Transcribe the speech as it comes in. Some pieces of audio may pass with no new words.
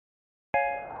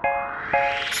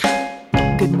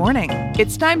Good morning.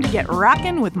 It's time to get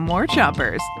rockin' with more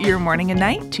Chompers, your morning and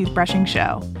night toothbrushing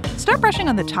show. Start brushing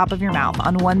on the top of your mouth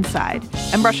on one side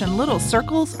and brush in little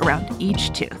circles around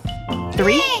each tooth.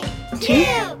 3, 2,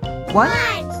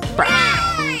 1,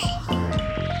 brush.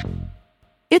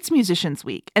 It's Musicians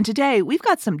Week, and today we've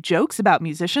got some jokes about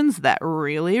musicians that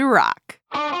really rock.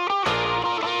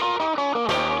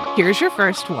 Here's your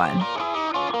first one.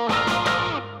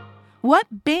 What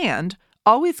band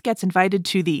always gets invited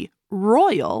to the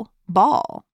Royal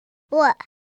Ball? What?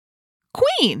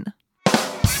 Queen.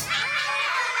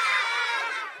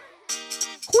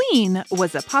 Queen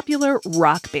was a popular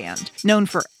rock band known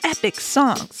for epic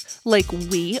songs like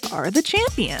We Are the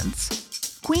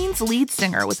Champions. Queen's lead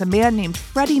singer was a man named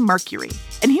Freddie Mercury,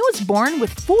 and he was born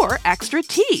with 4 extra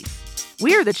teeth.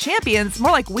 We are the champions,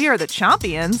 more like we are the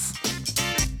champions.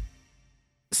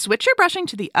 Switch your brushing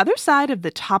to the other side of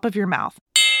the top of your mouth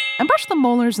and brush the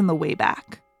molars in the way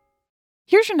back.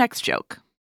 Here's your next joke.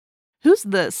 Who's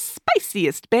the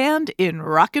spiciest band in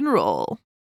rock and roll?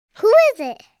 Who is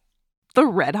it? The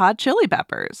Red Hot Chili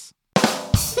Peppers.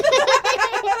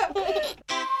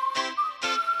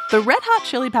 The Red Hot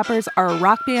Chili Peppers are a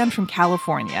rock band from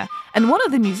California, and one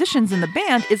of the musicians in the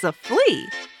band is a flea.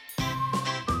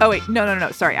 Oh wait,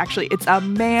 no, sorry, actually, it's a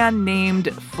man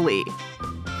named Flea.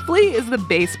 Flea is the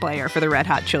bass player for the Red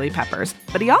Hot Chili Peppers,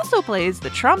 but he also plays the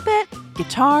trumpet,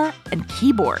 guitar, and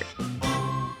keyboard.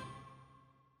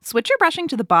 Switch your brushing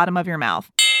to the bottom of your mouth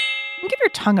and give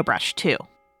your tongue a brush too.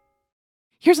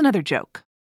 Here's another joke.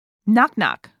 Knock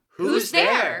knock. Who's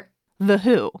there? The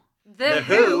Who. The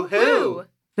Who?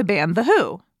 The band The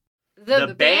Who.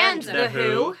 The band The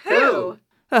Who?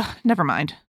 Ugh, never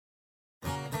mind.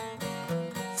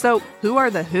 So, who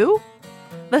are The Who?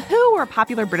 The Who were a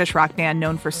popular British rock band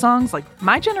known for songs like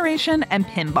My Generation and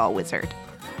Pinball Wizard.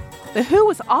 The Who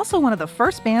was also one of the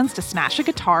first bands to smash a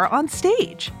guitar on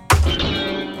stage.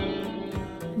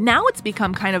 Now it's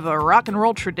become kind of a rock and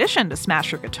roll tradition to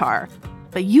smash your guitar,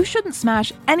 but you shouldn't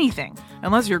smash anything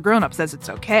unless your grown-up says it's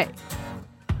okay.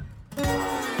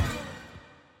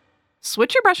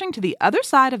 Switch your brushing to the other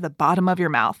side of the bottom of your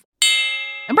mouth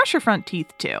and brush your front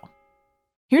teeth too.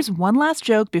 Here's one last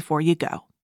joke before you go.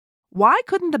 Why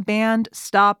couldn't the band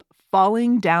stop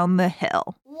falling down the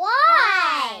hill?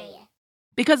 Why?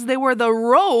 Because they were the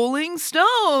Rolling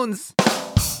Stones.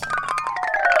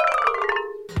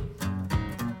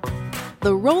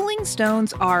 The Rolling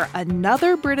Stones are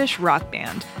another British rock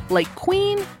band, like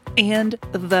Queen and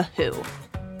The Who.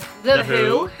 The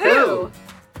Who?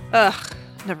 Ugh,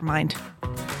 never mind.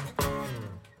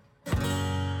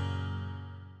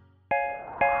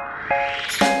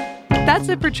 That's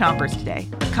it for Chompers today.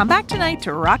 Come back tonight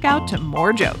to rock out to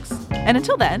more jokes. And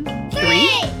until then, 3,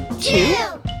 2,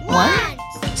 1,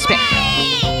 spin.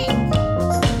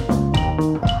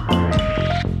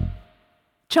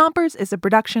 Chompers is a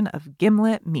production of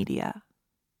Gimlet Media.